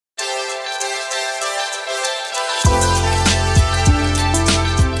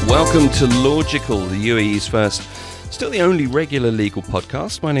Welcome to Logical, the UAE's first, still the only regular legal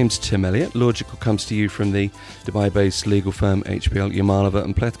podcast. My name's Tim Elliott. Logical comes to you from the Dubai-based legal firm HBL Yamalova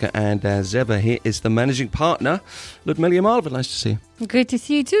and Pletka, and as ever, here is the managing partner, Ludmila Yamalova. Nice to see you. Great to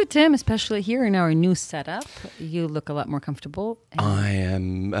see you too, Tim, especially here in our new setup. You look a lot more comfortable. I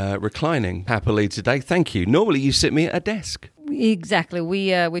am reclining happily today. Thank you. Normally you sit me at a desk. Exactly.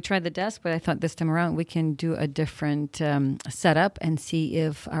 We tried the desk, but I thought this time around we can do a different setup and see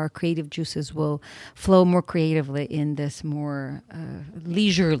if our creative juices will flow more creatively in this more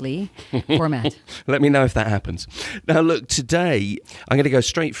leisurely format. Let me know if that happens. Now, look, today I'm going to go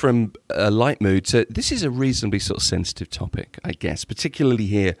straight from a light mood to this is a reasonably sort of sensitive topic, I guess, particularly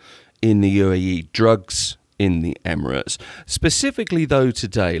here in the UAE, drugs in the Emirates. Specifically, though,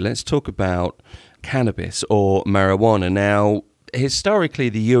 today, let's talk about cannabis or marijuana. Now, historically,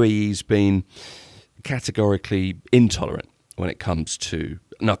 the UAE's been categorically intolerant when it comes to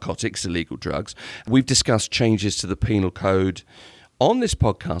narcotics, illegal drugs. We've discussed changes to the penal code on this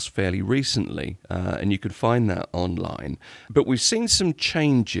podcast fairly recently, and you can find that online. But we've seen some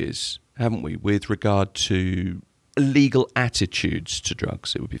changes, haven't we, with regard to legal attitudes to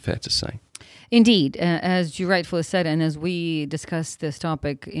drugs, it would be fair to say. Indeed, as you rightfully said, and as we discussed this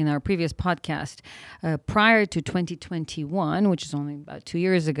topic in our previous podcast, prior to 2021, which is only about 2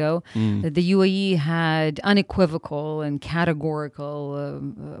 years ago, the UAE had unequivocal and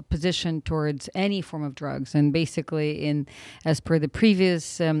categorical position towards any form of drugs. And basically, as per the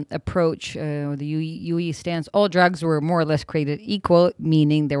previous approach, the UAE stance, all drugs were more or less created equal,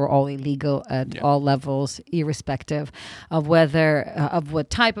 meaning they were all illegal at all levels, irrespective of whether of what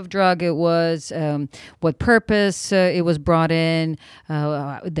type of drug it was, what purpose it was brought in,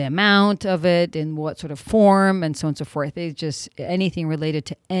 the amount of it, in what sort of form, and so on and so forth. It's just anything related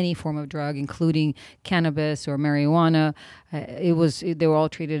to any form of drug, including cannabis or marijuana. They were all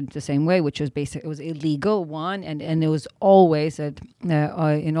treated the same way, which was basically, it was illegal, one, and it was always,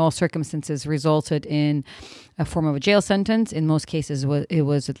 in all circumstances, resulted in a form of a jail sentence. In most cases, it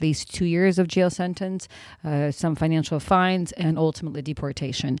was at least 2 years of jail sentence, some financial fines, and ultimately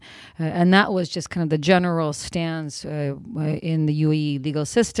deportation. And that was just kind of the general stance in the UAE legal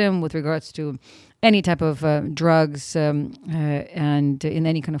system with regards to any type of drugs and in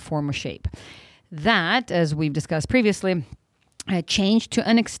any kind of form or shape. That, as we've discussed previously, changed to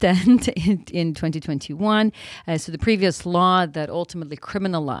an extent in 2021. So the previous law that ultimately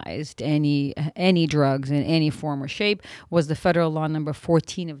criminalized any drugs in any form or shape was the federal law number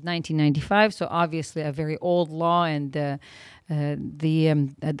 14 of 1995. So obviously a very old law, and at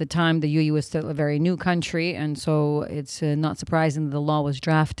the time the UAE was still a very new country, and so it's not surprising that the law was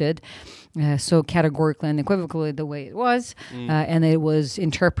drafted so categorically and unequivocally the way it was, and it was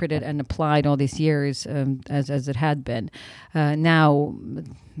interpreted and applied all these years as it had been. Now,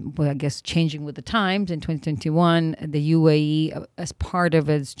 I guess changing with the times, in 2021, the UAE, as part of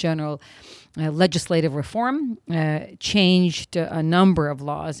its general legislative reform, changed a number of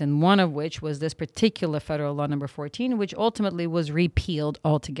laws, and one of which was this particular federal law number 14, which ultimately was repealed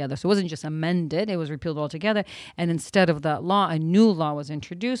altogether. So it wasn't just amended, it was repealed altogether. And instead of that law, a new law was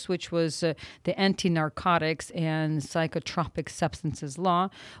introduced, which was the Anti-Narcotics and Psychotropic Substances Law,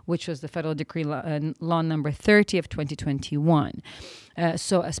 which was the federal decree law number 30 of 2021.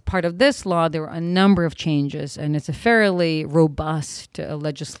 So as part of this law, there were a number of changes, and it's a fairly robust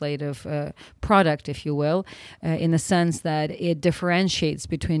legislative product, if you will, in the sense that it differentiates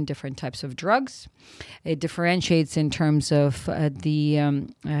between different types of drugs. It differentiates in terms of the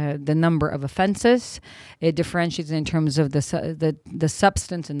number of offenses. It differentiates in terms of the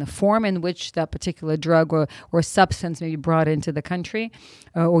substance and the form in which that particular drug or substance may be brought into the country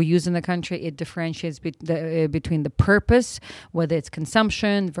or used in the country. It differentiates between the purpose, whether it's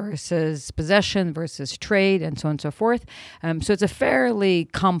consumption versus possession versus trade, and so on and so forth. So it's a fairly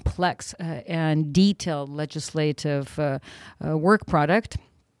complex and detailed legislative work product.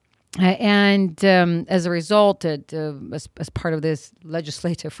 And as a result, as part of this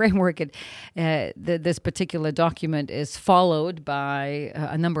legislative framework, this particular document is followed by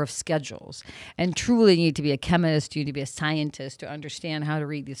a number of schedules. And truly, you need to be a chemist, you need to be a scientist to understand how to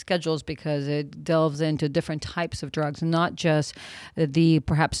read these schedules, because it delves into different types of drugs, not just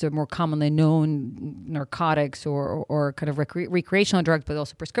perhaps the more commonly known narcotics or kind of recreational drugs, but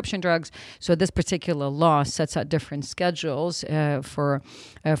also prescription drugs. So this particular law sets out different schedules for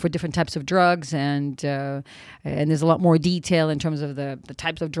different types of drugs, and there's a lot more detail in terms of the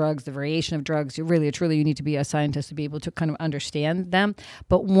types of drugs, the variation of drugs. You need to be a scientist to be able to kind of understand them.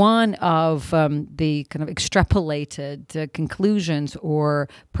 But one of the kind of extrapolated conclusions or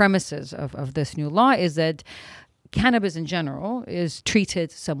premises of this new law is that cannabis in general is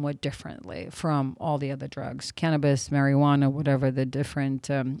treated somewhat differently from all the other drugs. Cannabis, marijuana, whatever the different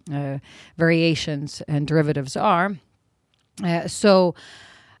variations and derivatives are.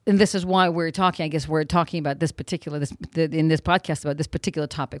 And this is why we're talking about this particular, in this podcast about this particular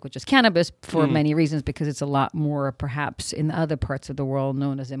topic, which is cannabis, for many reasons, because it's a lot more perhaps in other parts of the world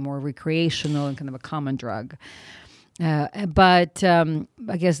known as a more recreational and kind of a common drug. But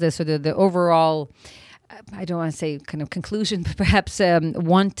I guess the overall, I don't want to say kind of conclusion, but perhaps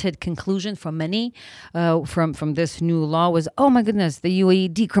wanted conclusion for many from this new law was, oh my goodness, the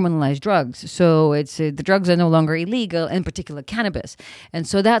UAE decriminalized drugs. So it's the drugs are no longer illegal, in particular cannabis. And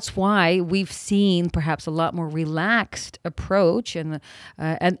so that's why we've seen perhaps a lot more relaxed approach and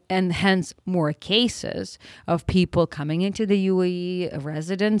hence more cases of people coming into the UAE,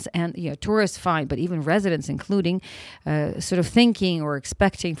 residents and tourists fine, but even residents including sort of thinking or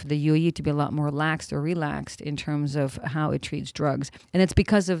expecting for the UAE to be a lot more relaxed in terms of how it treats drugs. And it's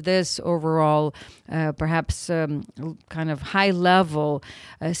because of this overall, perhaps kind of high-level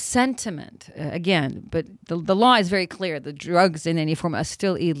sentiment. Again, but the law is very clear. The drugs in any form are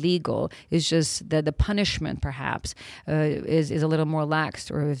still illegal. It's just that the punishment, perhaps, is a little more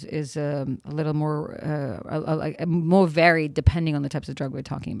lax or is a little more varied depending on the types of drug we're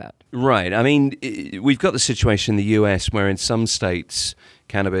talking about. Right. I mean, we've got the situation in the US where in some states,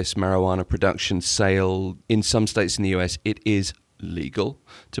 cannabis, marijuana production, sale, in some states in the US, it is legal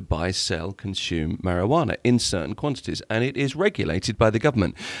to buy, sell, consume marijuana in certain quantities, and it is regulated by the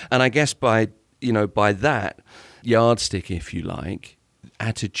government. And I guess by that yardstick, if you like,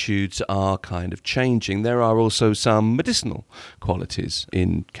 attitudes are kind of changing. There are also some medicinal qualities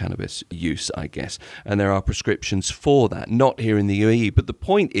in cannabis use, I guess, and there are prescriptions for that, not here in the UAE. But the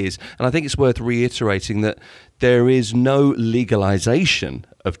point is, and I think it's worth reiterating, that there is no legalization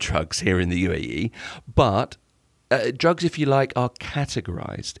of drugs here in the UAE, but drugs, if you like, are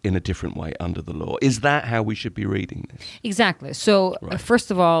categorized in a different way under the law. Is that how we should be reading this? Exactly. So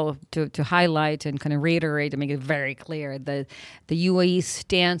first of all, to highlight and kind of reiterate and make it very clear that the UAE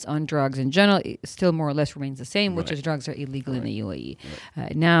stance on drugs in general still more or less remains the same, which is drugs are illegal in the UAE.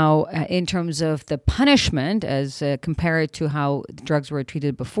 Now, in terms of the punishment as compared to how drugs were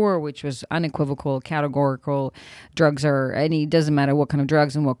treated before, which was unequivocal, categorical, drugs are doesn't matter what kind of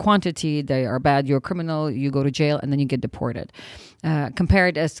drugs and what quantity, they are bad, you're a criminal, you go to jail, and then you get deported.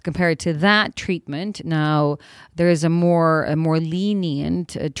 Compared to that treatment, now there is a more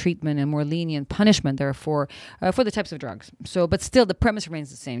lenient treatment and more lenient punishment, therefore, for the types of drugs. So, but still, the premise remains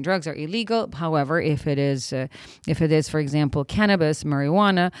the same. Drugs are illegal. However, if it is, for example, cannabis,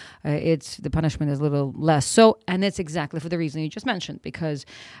 marijuana, the punishment is a little less so, and it's exactly for the reason you just mentioned, because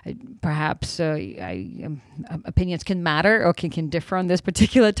perhaps opinions can matter or can differ on this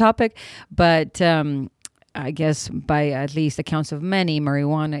particular topic, but I guess by at least accounts of many,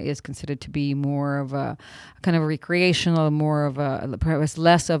 marijuana is considered to be more of a kind of recreational, perhaps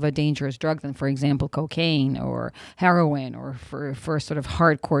less of a dangerous drug than, for example, cocaine or heroin or for sort of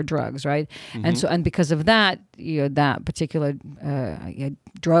hardcore drugs, right? Mm-hmm. And because of that, that particular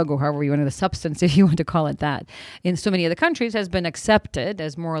drug, or however you want to, the substance, if you want to call it that, in so many other countries has been accepted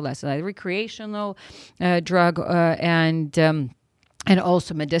as more or less a recreational drug and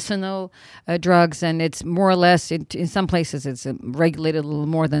also medicinal drugs, and it's more or less, in some places it's regulated a little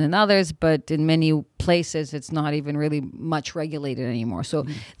more than in others, but in many places it's not even really much regulated anymore. So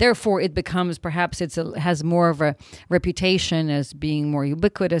therefore it becomes, perhaps has more of a reputation as being more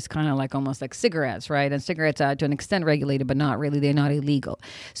ubiquitous, kind of like almost like cigarettes, right? And cigarettes are to an extent regulated, but not really, they're not illegal.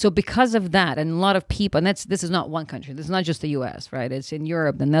 So because of that, and a lot of people, and this is not one country, this is not just the US, right? It's in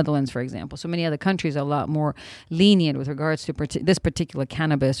Europe, the Netherlands, for example. So many other countries are a lot more lenient with regards to this particular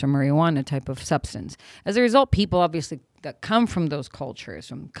cannabis or marijuana type of substance. As a result, people obviously that come from those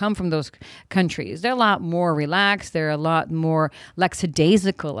cultures, come from those countries, they're a lot more relaxed. They're a lot more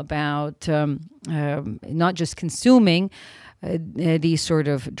lackadaisical about not just consuming these sort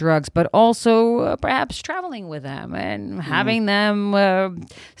of drugs, but also perhaps traveling with them and having them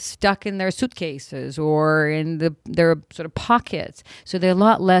stuck in their suitcases or in their sort of pockets. So they're a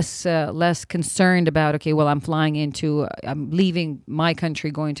lot less concerned about, okay, well, I'm leaving my country,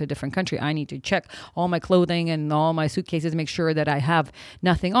 going to a different country. I need to check all my clothing and all my suitcases, make sure that I have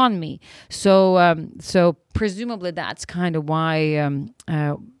nothing on me. So presumably that's kind of why.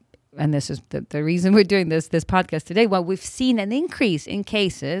 And this is the reason we're doing this podcast today. Well, we've seen an increase in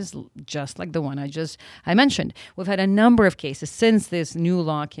cases, just like the one I mentioned. We've had a number of cases since this new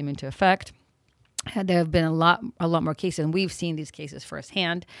law came into effect. There have been a lot more cases, and we've seen these cases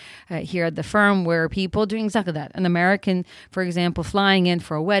firsthand here at the firm, where people doing exactly that. An American, for example, flying in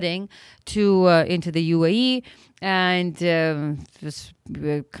for a wedding into the UAE, And just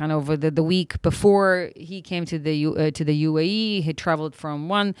kind of over the week before he came to the UAE, he traveled from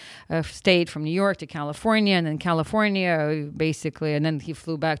one state, from New York to California, and then California basically, and then he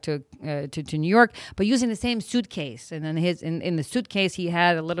flew back to New York, but using the same suitcase. And then in the suitcase he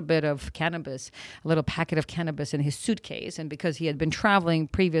had a little bit of cannabis, a little packet of cannabis in his suitcase, and because he had been traveling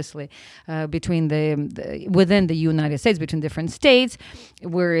previously between within the United States, between different states,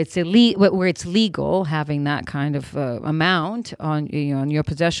 where it's legal having that kind of amount on your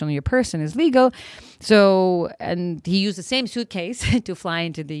possession, on your person is legal. So, and he used the same suitcase to fly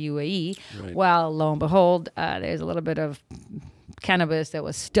into the UAE. Right. Well, lo and behold, there's a little bit of cannabis that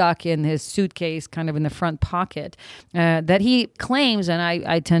was stuck in his suitcase, kind of in the front pocket, that he claims, and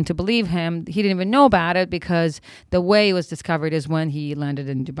I tend to believe him, he didn't even know about it, because the way it was discovered is when he landed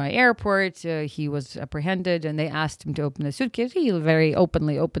in Dubai airport. He was apprehended and they asked him to open the suitcase. He very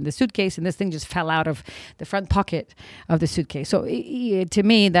openly opened the suitcase, and this thing just fell out of the front pocket of the suitcase. So to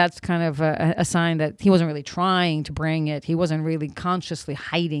me, that's kind of a sign that he wasn't really trying to bring it. He wasn't really consciously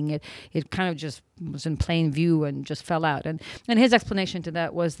hiding it. It kind of just was in plain view and just fell out. And his explanation to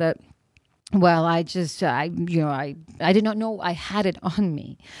that was that, well, I did not know I had it on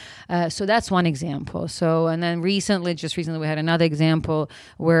me. So that's one example. So, and then just recently we had another example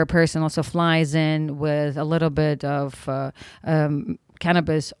where a person also flies in with a little bit of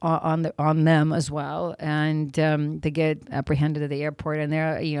cannabis on them as well, and they get apprehended at the airport, and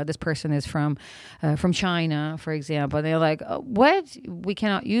this person is from China, for example, and they're like, oh, what, we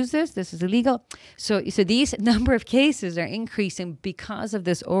cannot use this is illegal. So these number of cases are increasing because of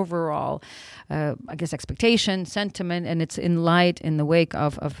this overall expectation, sentiment, and it's in the wake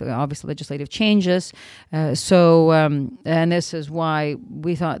of obviously legislative changes. And this is why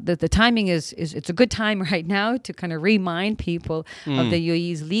we thought that the timing it's a good time right now to kind of remind people of the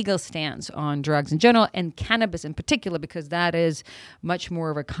UAE's legal stance on drugs in general, and cannabis in particular, because that is much more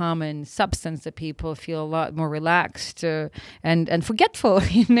of a common substance that people feel a lot more relaxed and forgetful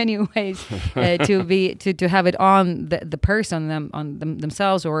in many ways to have it on the person,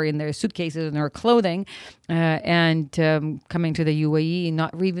 themselves, or in their suitcases and their clothing, and coming to the UAE,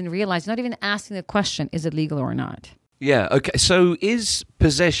 not even asking the question, is it legal or not? Yeah. Okay. So is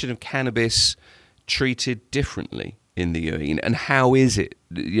possession of cannabis treated differently in the UAE, and how is it?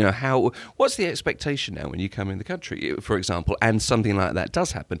 What's the expectation now when you come in the country, for example, and something like that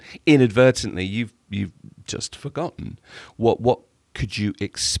does happen inadvertently? You've just forgotten. What could you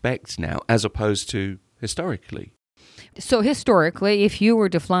expect now, as opposed to historically? So historically, if you were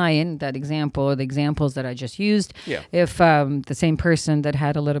to fly in that example, or the examples that I just used, if the same person that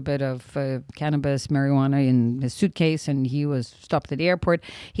had a little bit of cannabis, marijuana in his suitcase, and he was stopped at the airport,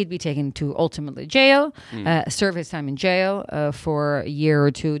 he'd be taken to ultimately jail, serve his time in jail for a year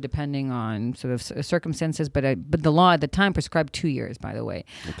or two, depending on sort of circumstances. But the law at the time prescribed 2 years, by the way,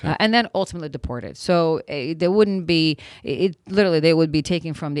 and then ultimately deported. So there wouldn't be literally they would be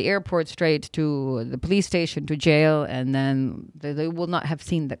taken from the airport straight to the police station to jail. And then they will not have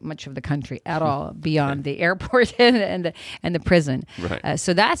seen that much of the country at all beyond the airport and the prison. Right.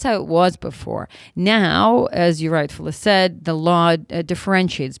 So that's how it was before. Now, as you rightfully said, the law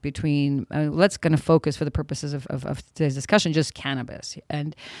differentiates between. Let's going to focus for the purposes of today's discussion just cannabis,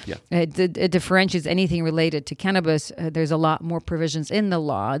 and it differentiates anything related to cannabis. There's a lot more provisions in the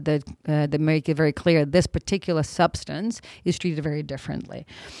law that make it very clear this particular substance is treated very differently.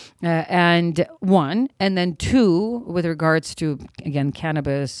 And then two, with regards to, again,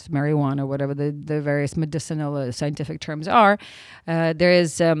 cannabis, marijuana, whatever the various medicinal scientific terms are, there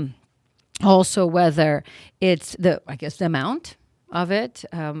is also whether it's the amount of it,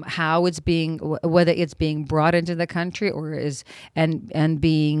 how it's being, whether it's being brought into the country or is and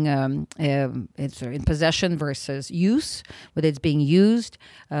being it's in possession versus use, whether it's being used,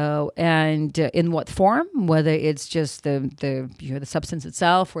 and in what form, whether it's just the substance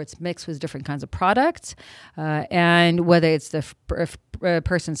itself or it's mixed with different kinds of products, and whether it's the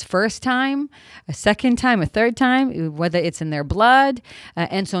person's first time, a second time, a third time, whether it's in their blood,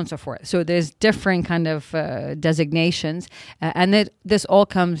 and so on and so forth. So there's different kind of designations, and this all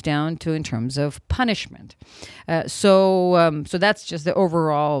comes down to in terms of punishment. So that's just the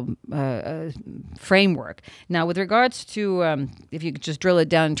overall framework. Now, with regards to, if you could just drill it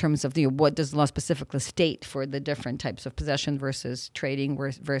down in terms of what does the law specifically state for the different types of possession versus trading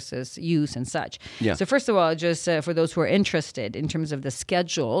versus use and such. Yeah. So first of all, just for those who are interested in terms of the the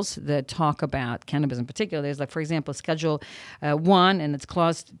schedules that talk about cannabis in particular. There's, like, for example, Schedule 1, and it's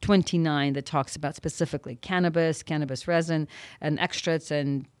Clause 29 that talks about specifically cannabis, cannabis resin, and extracts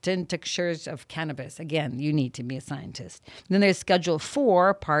and tinctures of cannabis. Again, you need to be a scientist. Then there's Schedule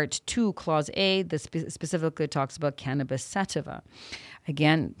 4, Part 2, Clause A, that specifically talks about cannabis sativa.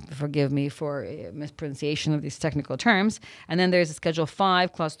 Again, forgive me for mispronunciation of these technical terms. And then there's a Schedule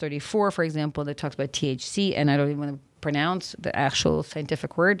 5, Clause 34, for example, that talks about THC, and I don't even want to pronounce the actual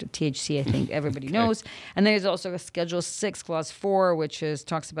scientific word. THC, I think everybody knows. And there's also a Schedule 6, Clause 4, which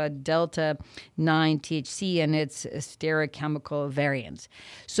talks about Delta 9 THC and its stereochemical variants.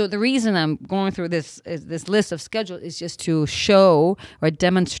 So the reason I'm going through this list of schedules is just to show or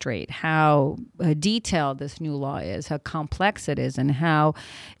demonstrate how detailed this new law is, how complex it is, and how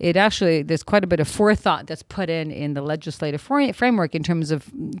it actually, there's quite a bit of forethought that's put in the legislative framework in terms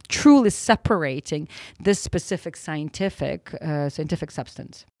of truly separating this specific scientific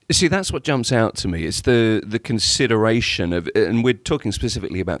substance. See, that's what jumps out to me. It's the consideration of, and we're talking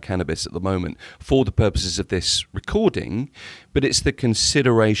specifically about cannabis at the moment for the purposes of this recording, but it's the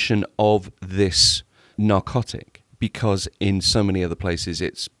consideration of this narcotic, because in so many other places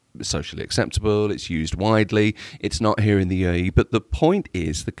it's socially acceptable, it's used widely, it's not here in the UAE. But the point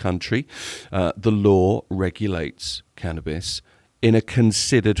is, the country, the law regulates cannabis in a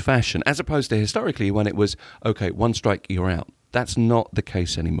considered fashion, as opposed to historically when it was, okay, one strike, you're out. That's not the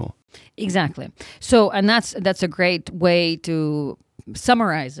case anymore. Exactly. So, and that's a great way to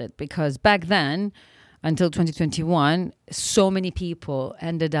summarize it, because back then, until 2021, so many people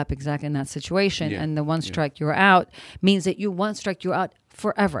ended up exactly in that situation. And the one strike you're out means that one strike you're out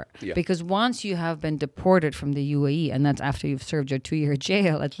forever. Because once you have been deported from the UAE, and that's after you've served your 2-year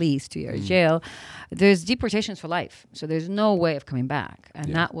jail, at least 2-year jail, there's deportations for life. So there's no way of coming back.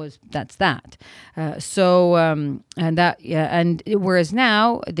 And that's that. Whereas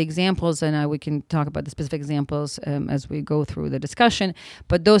now the examples, and we can talk about the specific examples as we go through the discussion,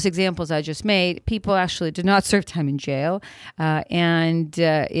 but those examples I just made, people actually did not serve time in jail. And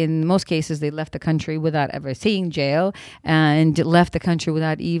in most cases, they left the country without ever seeing jail, and left the country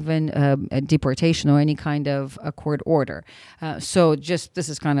without even a deportation or any kind of a court order. So just, this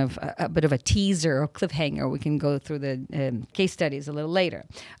is kind of a bit of a teaser or cliffhanger. We can go through the case studies a little later.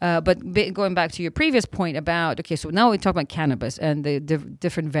 But going back to your previous point about, okay, so now we talk about cannabis and the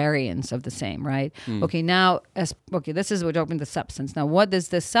different variants of the same, right? Okay, now, this is, we're talking the substance. Now, what is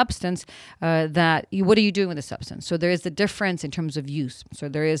this substance what are you doing with the substance? So there is the difference in terms of use. So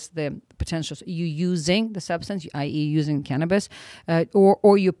there is the potential, you using the substance, i.e. using cannabis,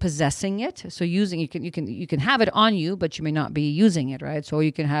 or you're possessing it. So using, you can have it on you, but you may not be using it, right? So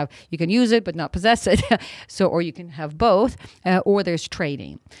you can use it but not possess it. So, or you can have both, or there's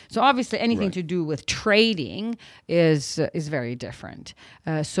trading. So obviously anything to do with trading is very different.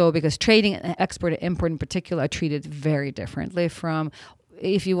 So because trading, export and import in particular, are treated very differently from,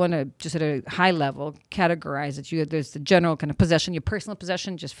 if you want to just at a high level categorize it, there's the general kind of possession, your personal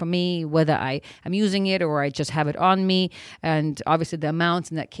possession, just for me, whether I am using it or I just have it on me. And obviously the amounts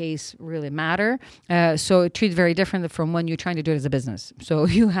in that case really matter. So it treats very differently from when you're trying to do it as a business. So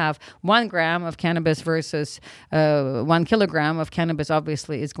you have 1 gram of cannabis versus 1 kilogram of cannabis,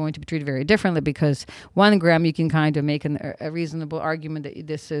 obviously is going to be treated very differently, because 1 gram you can kind of make a reasonable argument that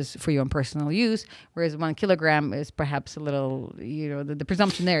this is for your own personal use, whereas 1 kilogram is perhaps a little, the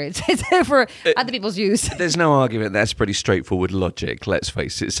presumption there it's for other people's use. There's no argument. That's pretty straightforward logic, let's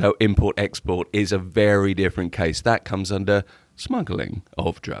face it. So import-export is a very different case. That comes under smuggling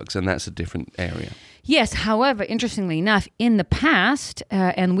of drugs, and that's a different area. Yes, however, interestingly enough, in the past,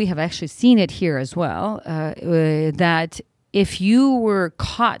 and we have actually seen it here as well, that if you were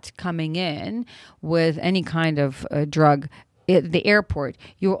caught coming in with any kind of drug at the airport,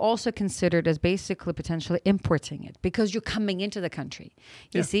 you're also considered as basically potentially importing it, because you're coming into the country.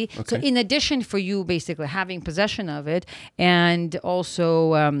 You see? Okay. So in addition for you basically having possession of it, and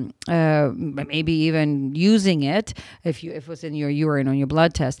also maybe even using it if it was in your urine or your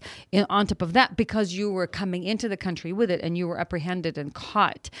blood test, on top of that, because you were coming into the country with it and you were apprehended and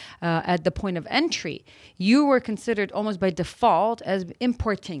caught at the point of entry, you were considered almost by default as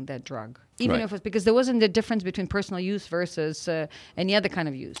importing that drug. Even if it was, because there wasn't a difference between personal use versus any other kind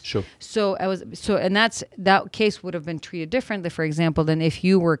of use. Sure. And that case would have been treated differently, for example, than if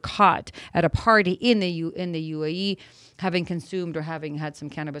you were caught at a party in the UAE having consumed or having had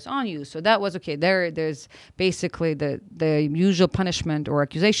some cannabis on you. So that was okay. There's basically the usual punishment or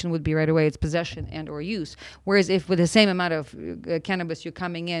accusation would be right away, it's possession and or use. Whereas if with the same amount of cannabis you're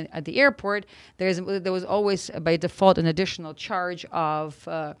coming in at the airport, there was always by default an additional charge of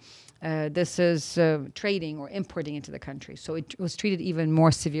this is trading or importing into the country. So it was treated even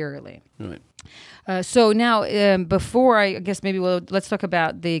more severely. Right. So now, before I guess maybe let's talk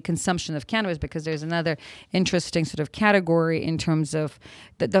about the consumption of cannabis, because there's another interesting sort of category in terms of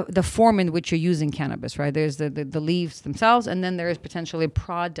the form in which you're using cannabis, right? There's the leaves themselves, and then there is potentially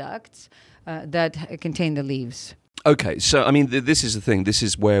products that contain the leaves. Okay, so I mean, this is the thing. This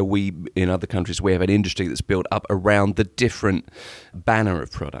is where in other countries, we have an industry that's built up around the different banner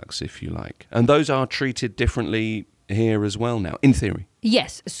of products, if you like. And those are treated differently here as well now, in theory.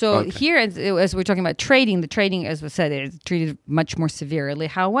 Yes. So here, as we're talking about trading, the trading, as we said, is treated much more severely.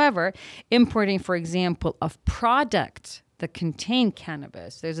 However, importing, for example, of products that contain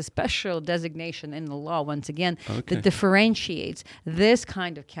cannabis, there's a special designation in the law, once again, that differentiates this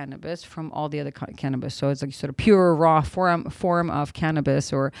kind of cannabis from all the other cannabis. So it's like sort of pure, raw form of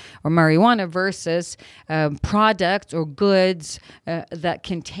cannabis or marijuana versus products or goods that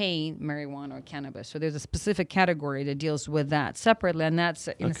contain marijuana or cannabis. So there's a specific category that deals with that separately, and that's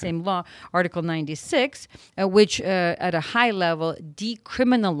in the same law, Article 96, which at a high level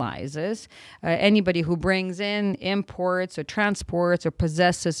decriminalizes anybody who brings in, imports, or transports or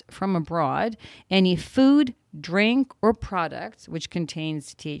possesses from abroad any food, drink, or products which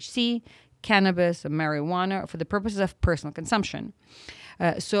contains THC, cannabis, or marijuana for the purposes of personal consumption.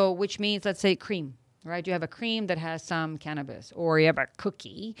 So which means, let's say, cream. Right, you have a cream that has some cannabis, or you have a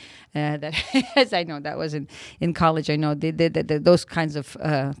cookie that has. I know that was in college. I know those kinds of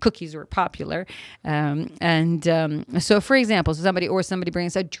cookies were popular, so for example, somebody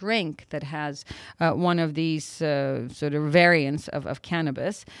brings a drink that has one of these sort of variants of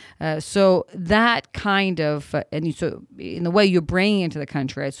cannabis. So that kind of so in the way you're bringing it into the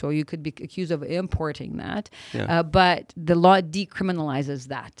country, right? So you could be accused of importing that, but the law decriminalizes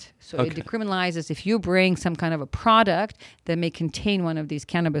that. So it decriminalizes if you bring some kind of a product that may contain one of these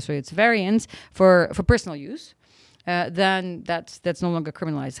cannabis or its variants for personal use, then that's no longer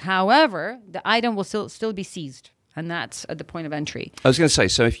criminalized. However, the item will still be seized, and that's at the point of entry. I was going to say,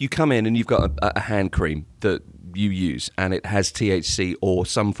 so if you come in and you've got a hand cream that you use and it has THC or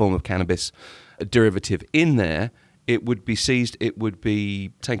some form of cannabis derivative in there, it would be seized, it would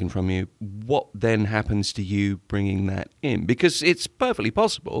be taken from you. What then happens to you bringing that in? Because it's perfectly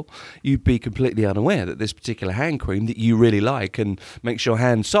possible you'd be completely unaware that this particular hand cream that you really like and makes your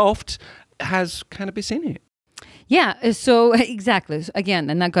hand soft has cannabis in it. Yeah, so exactly. Again,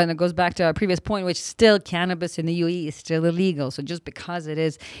 and that kind of goes back to our previous point, which still cannabis in the UAE is still illegal. So just because it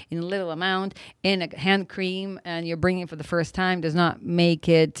is in a little amount in a hand cream and you're bringing it for the first time does not make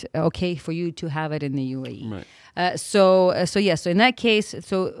it okay for you to have it in the UAE. Right. So in that case,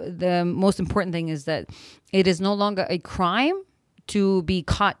 so the most important thing is that it is no longer a crime to be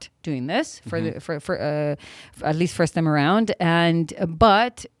caught doing this for at least first time around,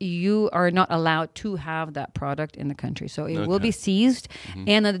 but you are not allowed to have that product in the country. So it will be seized,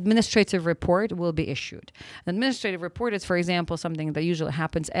 and an administrative report will be issued. An administrative report is, for example, something that usually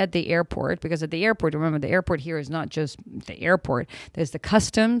happens at the airport, because at the airport, remember, the airport here is not just the airport. There's the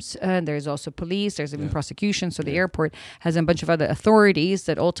customs, there's also police, there's even prosecution. So the airport has a bunch of other authorities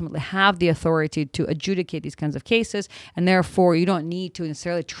that ultimately have the authority to adjudicate these kinds of cases, and therefore you don't need to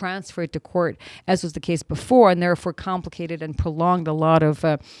necessarily transfer it to court, as was the case before, and therefore complicated and prolonged a lot of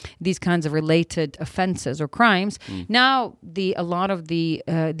these kinds of related offenses or crimes. Now, a lot of these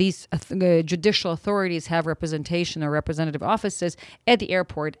judicial authorities have representation or representative offices at the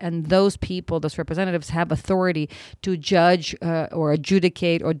airport, and those representatives have authority to judge or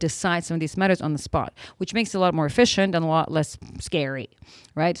adjudicate or decide some of these matters on the spot, which makes it a lot more efficient and a lot less scary,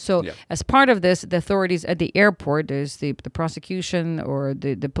 right? So as part of this, the authorities at the airport, there's the prosecution or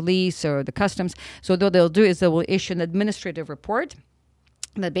the police or the customs. So what they'll do is they will issue an administrative report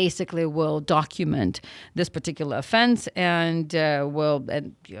that basically will document this particular offense and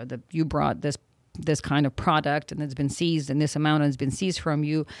you brought this kind of product and it's been seized and this amount has been seized from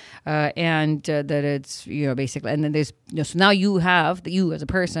you, and that it's basically, and then there's so now you as a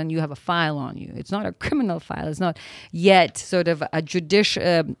person, you have a file on you. It's not a criminal file. It's not yet sort of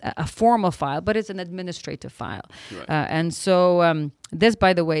a formal file, but it's an administrative file. Right. And so this,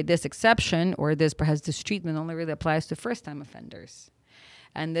 by the way, this exception or this treatment only really applies to first-time offenders.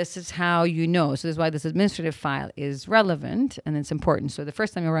 And this is how you know. So this is why this administrative file is relevant and it's important. So the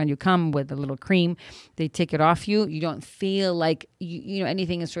first time around, you come with a little cream. They take it off you. You don't feel like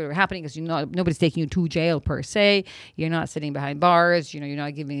anything is sort of happening because nobody's taking you to jail per se. You're not sitting behind bars. You're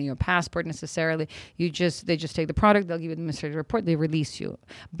not giving you a passport necessarily. They just take the product. They'll give you an administrative report. They release you.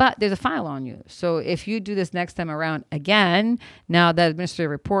 But there's a file on you. So if you do this next time around again, now that administrative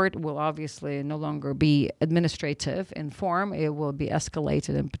report will obviously no longer be administrative in form. It will be escalated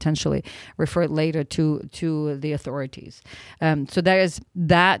investigated and potentially referred later to the authorities. So there is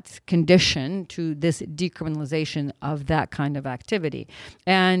that condition to this decriminalization of that kind of activity.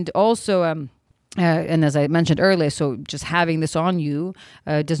 And also, and as I mentioned earlier, so just having this on you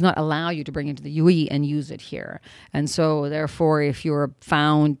does not allow you to bring it to the UAE and use it here. And so therefore, if you're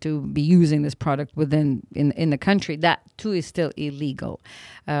found to be using this product in the country, that too is still illegal.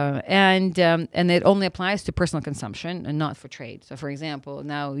 And it only applies to personal consumption and not for trade. So for example,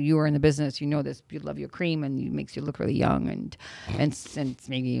 now you are in the business, you know this, you love your cream and it makes you look really young and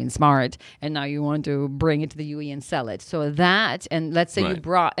maybe even smart. And now you want to bring it to the UAE and sell it. So that, and let's say you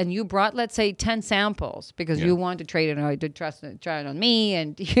brought, let's say 10 samples because you want to trade it or to try it on me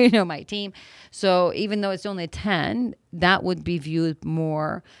and my team. So even though it's only 10, that would be viewed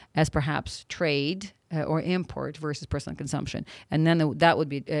more as perhaps trade or import versus personal consumption. And then that would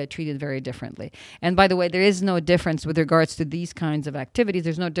be treated very differently. And by the way, there is no difference with regards to these kinds of activities.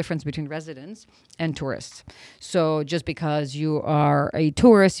 There's no difference between residents and tourists. So just because you are a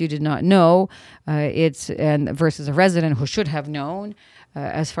tourist, you did not know, versus a resident who should have known,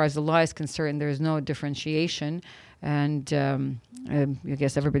 as far as the law is concerned, there is no differentiation. And I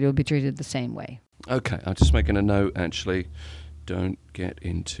guess everybody will be treated the same way. Okay, I'm just making a note, actually. Don't get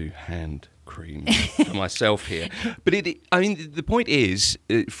into hand cream for myself here. But the point is,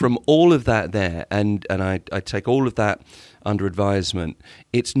 from all of that there, and I take all of that under advisement,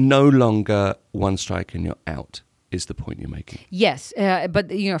 it's no longer one strike and you're out, is the point you're making. Yes,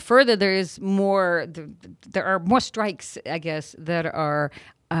 but further, there is more. There are more strikes, I guess, that are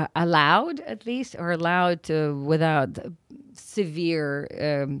allowed, at least, or allowed without severe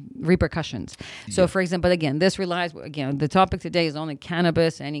repercussions. So, for example, again, this relies, the topic today is only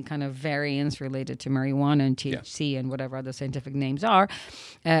cannabis, any kind of variants related to marijuana and THC and whatever other scientific names are.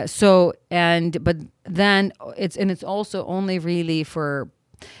 But then it's also only really for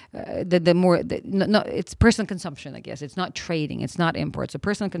it's personal consumption, I guess. It's not trading, it's not imports, so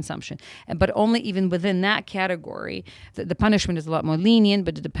personal consumption. But only even within that category, the punishment is a lot more lenient,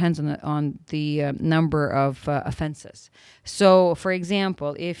 but it depends on the number of offenses. So, for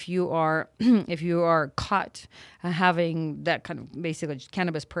example, if you are caught having that kind of basically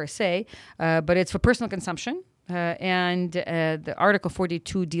cannabis per se, but it's for personal consumption, and the Article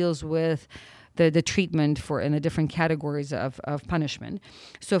 42 deals with the treatment in the different categories of punishment.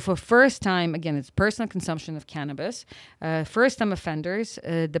 So for first time, again, it's personal consumption of cannabis. First time offenders,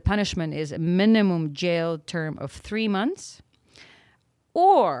 the punishment is a minimum jail term of 3 months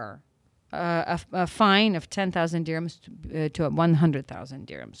or a fine of 10,000 dirhams to 100,000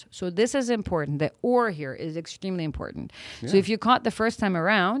 dirhams. So this is important. The or here is extremely important. Yeah. So if you're caught the first time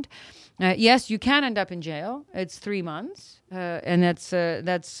around, yes, you can end up in jail. It's 3 months, and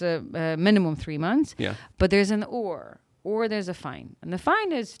that's minimum 3 months. Yeah. But there's an or there's a fine. And the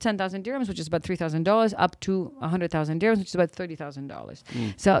fine is 10,000 dirhams, which is about $3,000, up to 100,000 dirhams, which is about $30,000.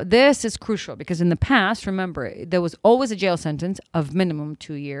 So this is crucial because in the past, remember, there was always a jail sentence of minimum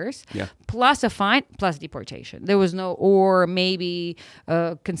 2 years, plus a fine, plus deportation. There was no or, maybe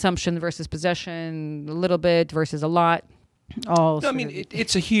consumption versus possession, a little bit versus a lot.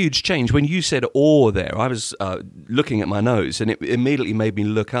 It's a huge change. When you said or there, I was looking at my notes and it immediately made me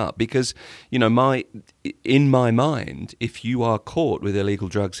look up because, in my mind, if you are caught with illegal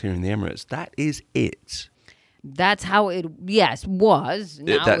drugs here in the Emirates, that is it. That's how it, was.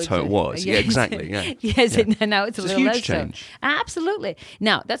 Now that's how it was. Yeah, exactly. Yeah. Yes, yeah. And now it's a little huge less change. So. Absolutely.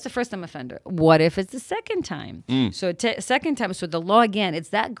 Now, that's the first time offender. What if it's the second time? So second time, so the law, again, it's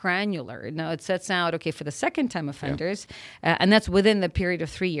that granular. Now, it sets out, for the second time offenders, and that's within the period of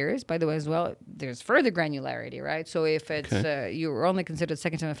 3 years, by the way, as well. There's further granularity, right? So if it's, you're only considered a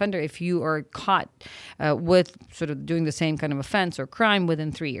second time offender if you are caught with sort of doing the same kind of offense or crime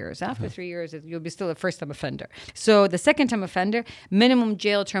within 3 years. After 3 years, you'll be still a first time offender. So the second time offender, minimum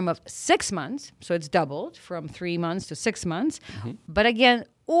jail term of 6 months. So it's doubled from 3 months to 6 months. But again,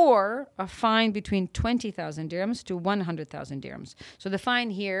 or a fine between 20,000 dirhams to 100,000 dirhams. So the fine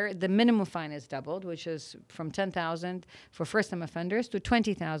here, the minimum fine is doubled, which is from 10,000 for first-time offenders to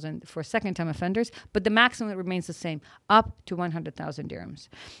 20,000 for second-time offenders, but the maximum remains the same, up to 100,000 dirhams.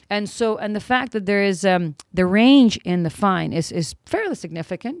 And the fact that there is the range in the fine is fairly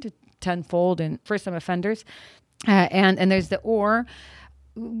significant, tenfold in first-time offenders, and there's the or.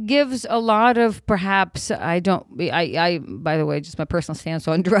 Gives a lot of perhaps I by the way, just my personal stance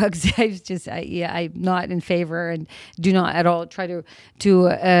on drugs, I'm not in favor and do not at all try to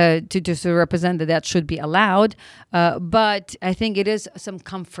sort of represent that should be allowed, but I think it is some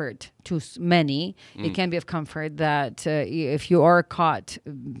comfort many, it can be of comfort that if you are caught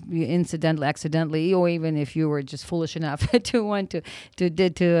incidentally, accidentally, or even if you were just foolish enough to want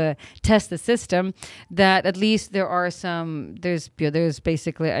to test the system, that at least there's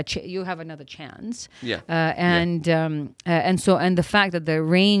basically you have another chance. And the fact that the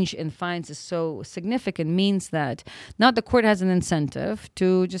range in fines is so significant means that not the court has an incentive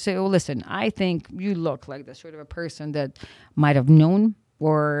to just say, oh, listen, I think you look like the sort of a person that might have known,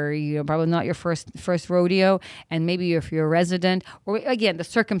 or probably not your first rodeo, and maybe if you're a resident, or again, the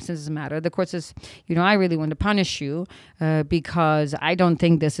circumstances matter. The court says, I really want to punish you because I don't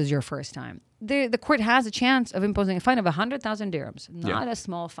think this is your first time. The court has a chance of imposing a fine of 100,000 dirhams, not a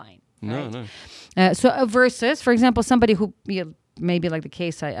small fine. No. So versus, for example, somebody who maybe like the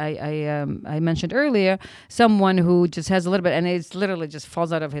case I mentioned earlier, someone who just has a little bit, and it's literally just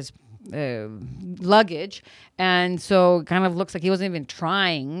falls out of his luggage, and so kind of looks like he wasn't even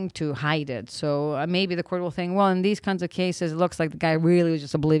trying to hide it. So maybe the court will think, well, in these kinds of cases, it looks like the guy really was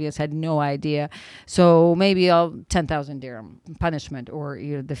just oblivious, had no idea. So maybe I'll 10,000 dirham punishment, or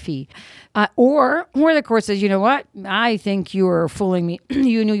the fee, or the court says, you know what? I think you were fooling me.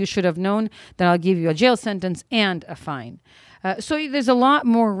 You knew you should have known. Then I'll give you a jail sentence and a fine. So there's a lot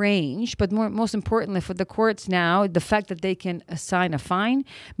more range, but most importantly for the courts now, the fact that they can assign a fine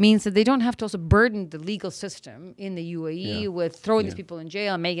means that they don't have to also burden the legal system in the UAE with throwing these people in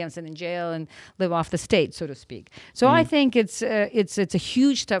jail, making them sit in jail and live off the state, so to speak. So I think it's a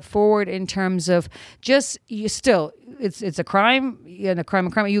huge step forward in terms of just it's a crime, and a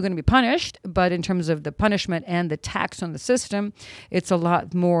crime, you're going to be punished, but in terms of the punishment and the tax on the system, it's a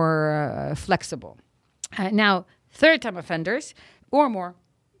lot more flexible. Now, third-time offenders or more,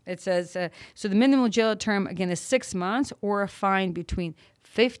 it says, so the minimum jail term, again, is 6 months or a fine between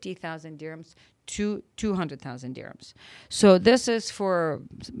 50,000 dirhams to 200,000 dirhams. So this is for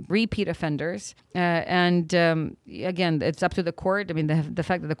repeat offenders. And again, it's up to the court. I mean, the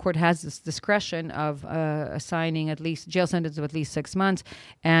fact that the court has this discretion of assigning at least jail sentence of at least 6 months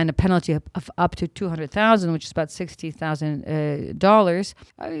and a penalty of up to 200,000, which is about $60,000.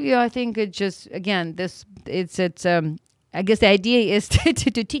 I think it just, again, I guess the idea is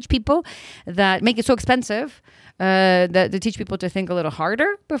to teach people that make it so expensive that to teach people to think a little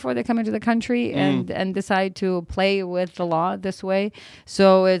harder before they come into the country and decide to play with the law this way.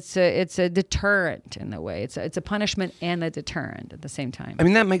 So it's a deterrent in a way. It's a punishment and a deterrent at the same time. I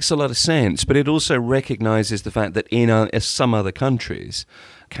mean, that makes a lot of sense, but it also recognizes the fact that in some other countries,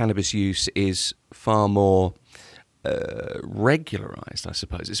 cannabis use is far more regularized, I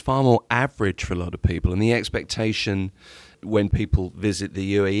suppose. It's far more average for a lot of people, and the expectation when people visit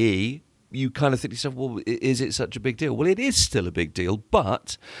the UAE, you kind of think to yourself, well, is it such a big deal? Well, it is still a big deal,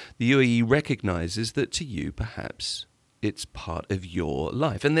 but the UAE recognizes that to you, perhaps, it's part of your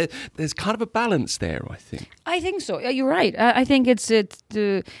life. And there's kind of a balance there, I think. I think so. Yeah, you're right. I think it's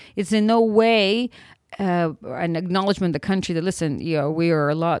in no way an acknowledgement of the country that, listen, we are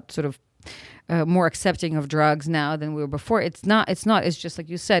a lot sort of more accepting of drugs now than we were before. It's not. It's just like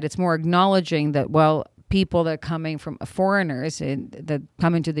you said. It's more acknowledging that, well, people that are coming from foreigners that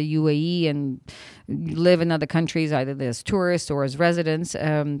come into the UAE and live in other countries, either as tourists or as residents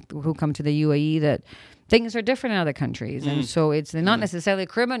who come to the UAE, that things are different in other countries. And so they're not necessarily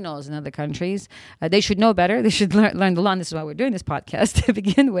criminals in other countries. They should know better. They should learn the law. And this is why we're doing this podcast to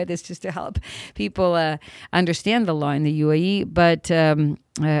begin with, is just to help people understand the law in the UAE. But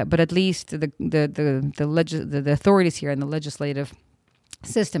at least the authorities here and the legislative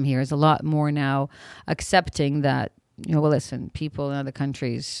system here is a lot more now accepting that, well, listen, people in other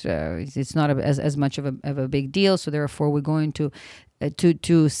countries, it's not as much of a big deal. So therefore, we're going to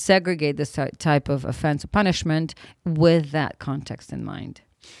segregate this type of offense or punishment with that context in mind.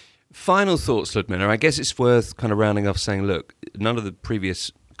 Final thoughts, Ludmila. I guess it's worth kind of rounding off saying, look, none of the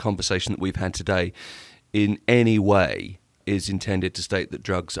previous conversation that we've had today in any way is intended to state that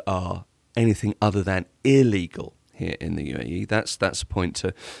drugs are anything other than illegal here in the UAE. That's a point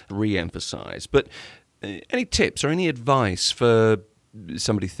to re-emphasize. But any tips or any advice for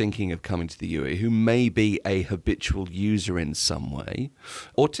somebody thinking of coming to the UAE who may be a habitual user in some way,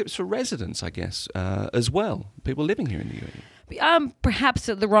 or tips for residents, I guess, as well, people living here in the UAE? I'm perhaps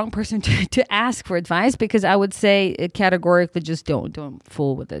the wrong person to ask for advice, because I would say categorically just don't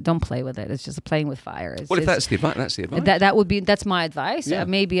fool with it, don't play with it. It's just playing with fire. If that's the advice, that's my advice. Yeah.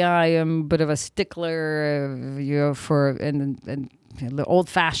 Maybe I am a bit of a stickler, for and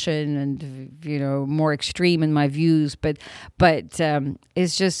old-fashioned and more extreme in my views, but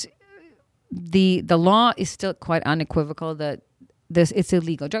it's just the law is still quite unequivocal that it's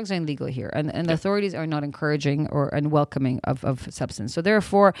illegal. Drugs are illegal here, and the authorities are not encouraging and welcoming of substance. So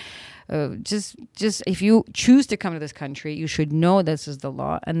therefore, just if you choose to come to this country, you should know this is the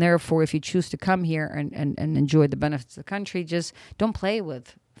law, and therefore, if you choose to come here and enjoy the benefits of the country, just don't play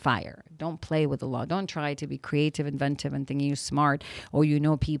with fire. Don't play with the law. Don't try to be creative, inventive, and thinking you're smart, or you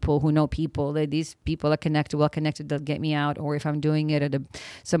know people who know people. That these people are connected, well connected, they'll get me out. Or if I'm doing it at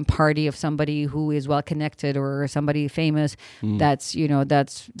some party of somebody who is well connected or somebody famous, that's going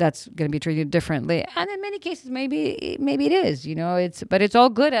to be treated differently. And in many cases, maybe it is. But it's all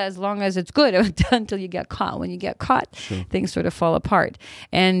good as long as it's good until you get caught. When you get caught, things sort of fall apart.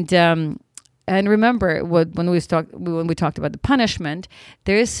 And remember, when we talked about the punishment,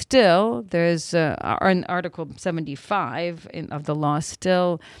 there's Article 75 of the law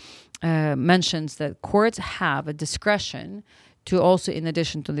still mentions that courts have a discretion to also, in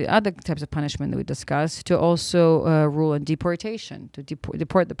addition to the other types of punishment that we discussed, to also rule on deportation, to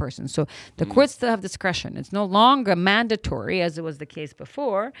deport the person. So the courts still have discretion. It's no longer mandatory, as it was the case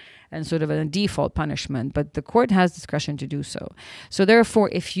before, and sort of a default punishment, but the court has discretion to do so. So therefore,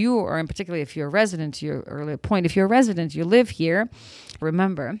 if you, or in particularly if you're a resident, to your earlier point, if you're a resident, you live here,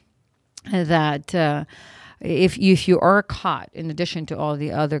 remember that if you are caught, in addition to all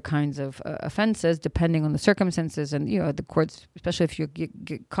the other kinds of offenses, depending on the circumstances, and the courts, especially if you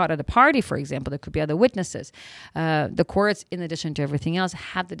get caught at a party, for example, there could be other witnesses. The courts, in addition to everything else,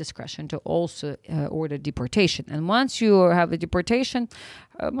 have the discretion to also order deportation. And once you have a deportation,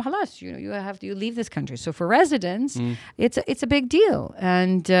 halas, you leave this country. So for residents, it's a big deal.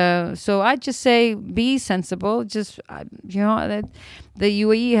 And so I just say be sensible. Just the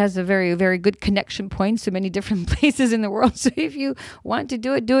UAE has a very, very good connection points to many different places in the world. So if you want to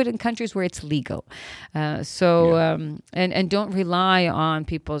do it in countries where it's legal. And don't rely on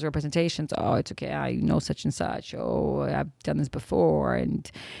people's representations. Oh, it's okay. I know such and such. Oh, I've done this before. And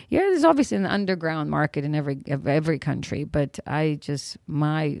there's obviously an underground market in every country. But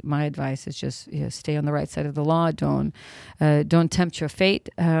my advice is just stay on the right side of the law. Don't tempt your fate.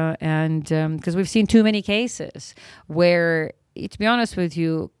 And because we've seen too many cases where, to be honest with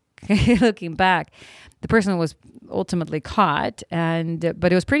you, looking back, the person was ultimately caught,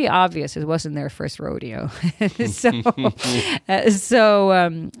 but it was pretty obvious it wasn't their first rodeo. So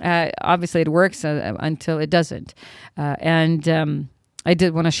obviously it works until it doesn't. I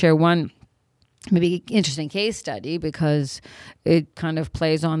did want to share one maybe interesting case study because it kind of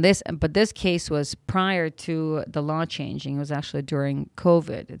plays on this. But this case was prior to the law changing. It was actually during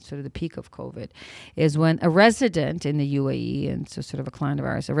COVID. It's sort of the peak of COVID, is when a resident in the UAE, and so sort of a client of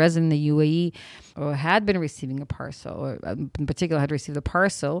ours, a resident in the UAE had been receiving a parcel, or in particular had received a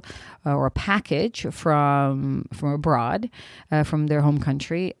parcel or a package from abroad, from their home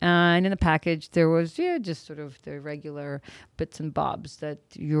country. And in the package, there was just sort of the regular bits and bobs that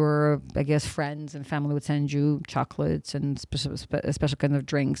your, I guess, friends and family would send you, chocolates and special kinds of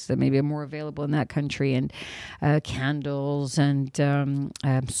drinks that maybe are more available in that country, and candles and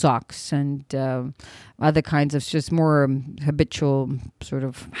socks and other kinds of just more habitual sort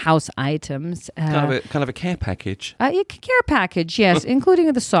of house items. Kind of a care package. A care package, yes,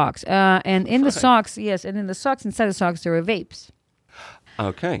 including the socks. And in the socks, yes, and in the socks, inside the socks, there were vapes.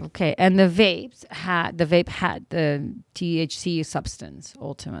 Okay, and the vape had the THC substance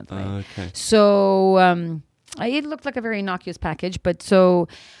ultimately. Okay. So it looked like a very innocuous package, but so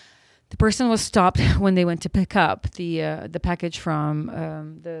the person was stopped when they went to pick up the package from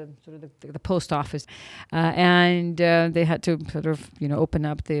the post office, and they had to sort of open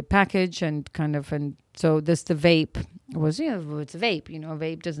up the package and so the vape was it's a vape.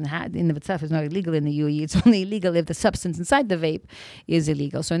 Vape doesn't have in of itself is not illegal in the UAE. It's only illegal if the substance inside the vape is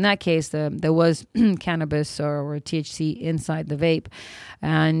illegal. So in that case, there was cannabis or THC inside the vape,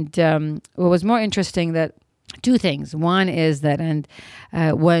 and what was more interesting that. Two things. One is that,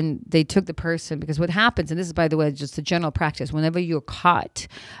 when they took the person, because what happens, and this is, by the way, just a general practice, whenever you're caught,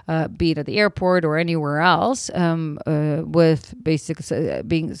 be it at the airport or anywhere else, with basically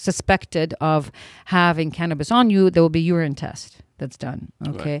being suspected of having cannabis on you, there will be urine test that's done.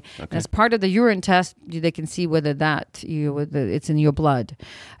 Okay. Right. Okay. As part of the urine test, they can see whether it's in your blood.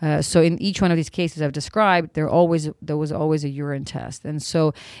 So in each one of these cases I've described, there was always a urine test. And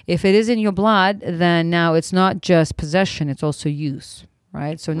so if it is in your blood, then now it's not just possession, it's also use.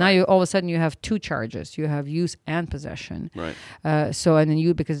 right? So now you all of a sudden you have two charges. You have use and possession. Right. And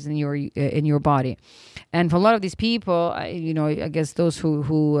then because it's in your body. And for a lot of these people, I guess those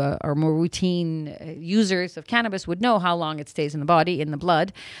who are more routine users of cannabis would know how long it stays in the body, in the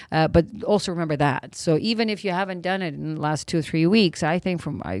blood. But also remember that. So even if you haven't done it in the last 2 or 3 weeks, I think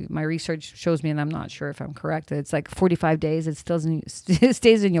from my research shows me, and I'm not sure if I'm correct, that it's like 45 days it still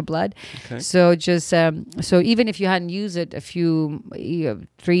stays in your blood. Okay. So just so even if you hadn't used it a few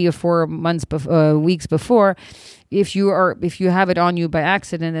 3 or 4 months weeks before, if you have it on you by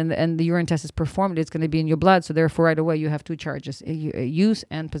accident and the urine test is performed, it's going to be in your blood. So therefore, right away, you have two charges: use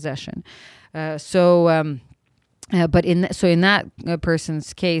and possession. But in that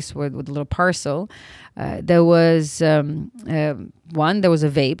person's case with the little parcel, there was there was a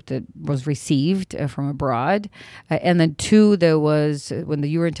vape that was received from abroad, and then 2, there was, when the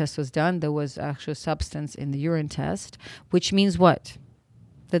urine test was done, there was actual substance in the urine test, which means what?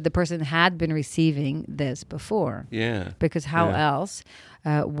 That the person had been receiving this before. Yeah. Because how else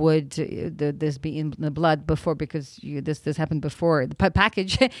would this be in the blood before? Because this happened before the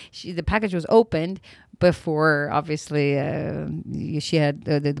package. The package was opened before. Obviously, she had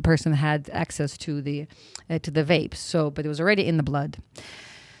the person had access to the vape. So, but it was already in the blood.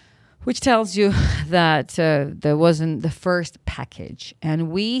 Which tells you that there wasn't the first package.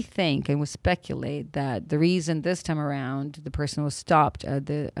 And we think and we speculate that the reason this time around the person was stopped at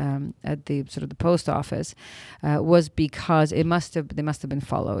the sort of the post office was because they must have been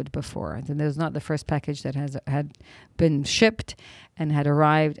followed before. And there was not the first package that had been shipped and had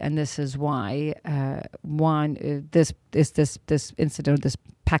arrived. And this is why this incident, this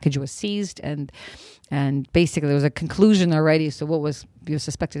package was seized, and basically there was a conclusion already. So what was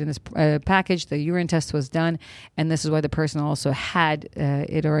suspected in this package, the urine test was done, and this is why the person also had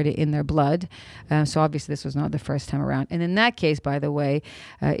it already in their blood. So obviously this was not the first time around. And in that case, by the way,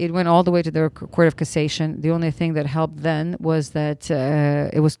 it went all the way to the Court of Cassation. The only thing that helped then was that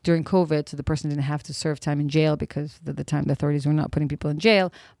it was during COVID, so the person didn't have to serve time in jail, because at the time the authorities were not putting people in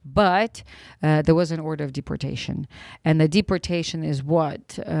jail, but there was an order of deportation. And the deportation is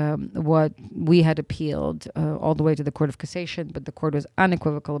what we had appealed all the way to the Court of Cassation, but the court was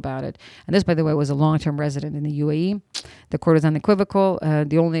unequivocal about it. And this, by the way, was a long-term resident in the UAE. The court was unequivocal.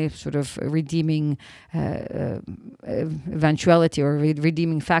 The only sort of redeeming eventuality or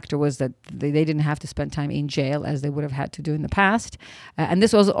redeeming factor was that they didn't have to spend time in jail as they would have had to do in the past. And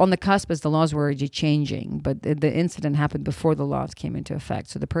this was on the cusp as the laws were already changing, but the incident happened before the laws came into effect.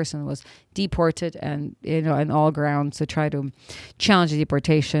 So the person was deported, and on all grounds to try to challenge the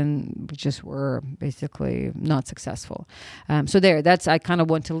deportation, just were basically not successful. That's, I kind of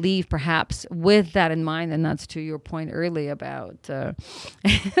want to leave perhaps with that in mind, and that's to your point earlier about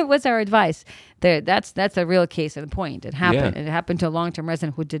what's our advice. That's a real case in point. It happened. Yeah. It happened to a long-term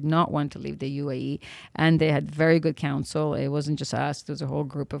resident who did not want to leave the UAE, and they had very good counsel. It wasn't just us. There was a whole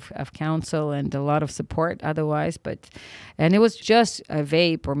group of counsel and a lot of support otherwise. And it was just a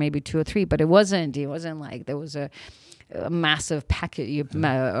vape or maybe 2 or 3, but it wasn't like there was a massive packet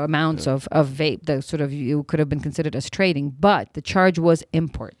amounts of vape that sort of you could have been considered as trading, but the charge was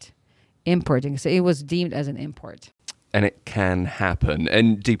importing. So it was deemed as an import. And it can happen.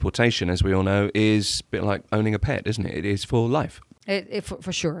 And deportation, as we all know, is a bit like owning a pet, isn't it? It is for life.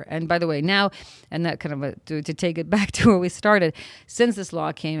 For sure. And by the way, now, and that kind of to take it back to where we started, since this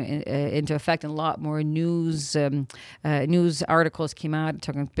law came into effect, and a lot more news articles came out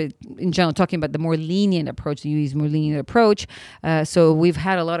talking about the more lenient approach, the UAE's more lenient approach. So we've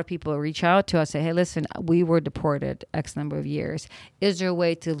had a lot of people reach out to us, say, "Hey, listen, we were deported X number of years. Is there a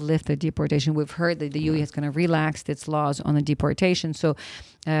way to lift the deportation?" We've heard that the UAE is going to relax its laws on the deportation. So.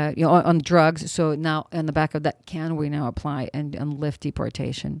 On drugs. So now on the back of that, can we now apply and lift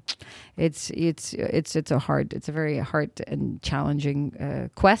deportation? It's a very hard and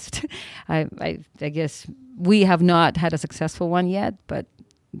challenging quest. I guess we have not had a successful one yet, but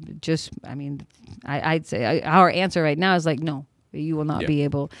I'd say our answer right now is like, no, you will not be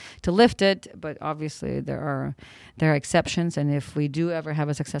able to lift it. But obviously there are exceptions, and if we do ever have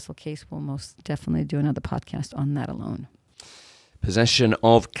a successful case, we'll most definitely do another podcast on that alone. Possession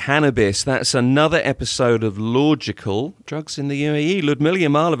of cannabis. That's another episode of Logical Drugs in the UAE. Ludmila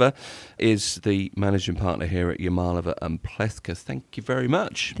Yamalova is the managing partner here at Yamalova and Plethka. Thank you very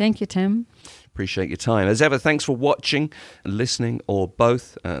much. Thank you, Tim. Appreciate your time. As ever, thanks for watching, listening, or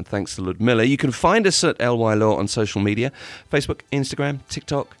both. And thanks to Ludmila. You can find us at LY Law on social media, Facebook, Instagram,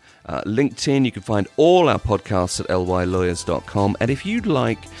 TikTok, LinkedIn. You can find all our podcasts at lylawyers.com. And if you'd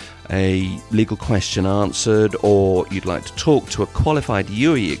like a legal question answered, or you'd like to talk to a qualified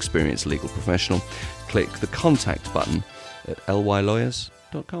UAE experienced legal professional, click the contact button at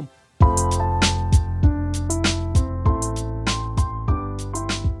lylawyers.com.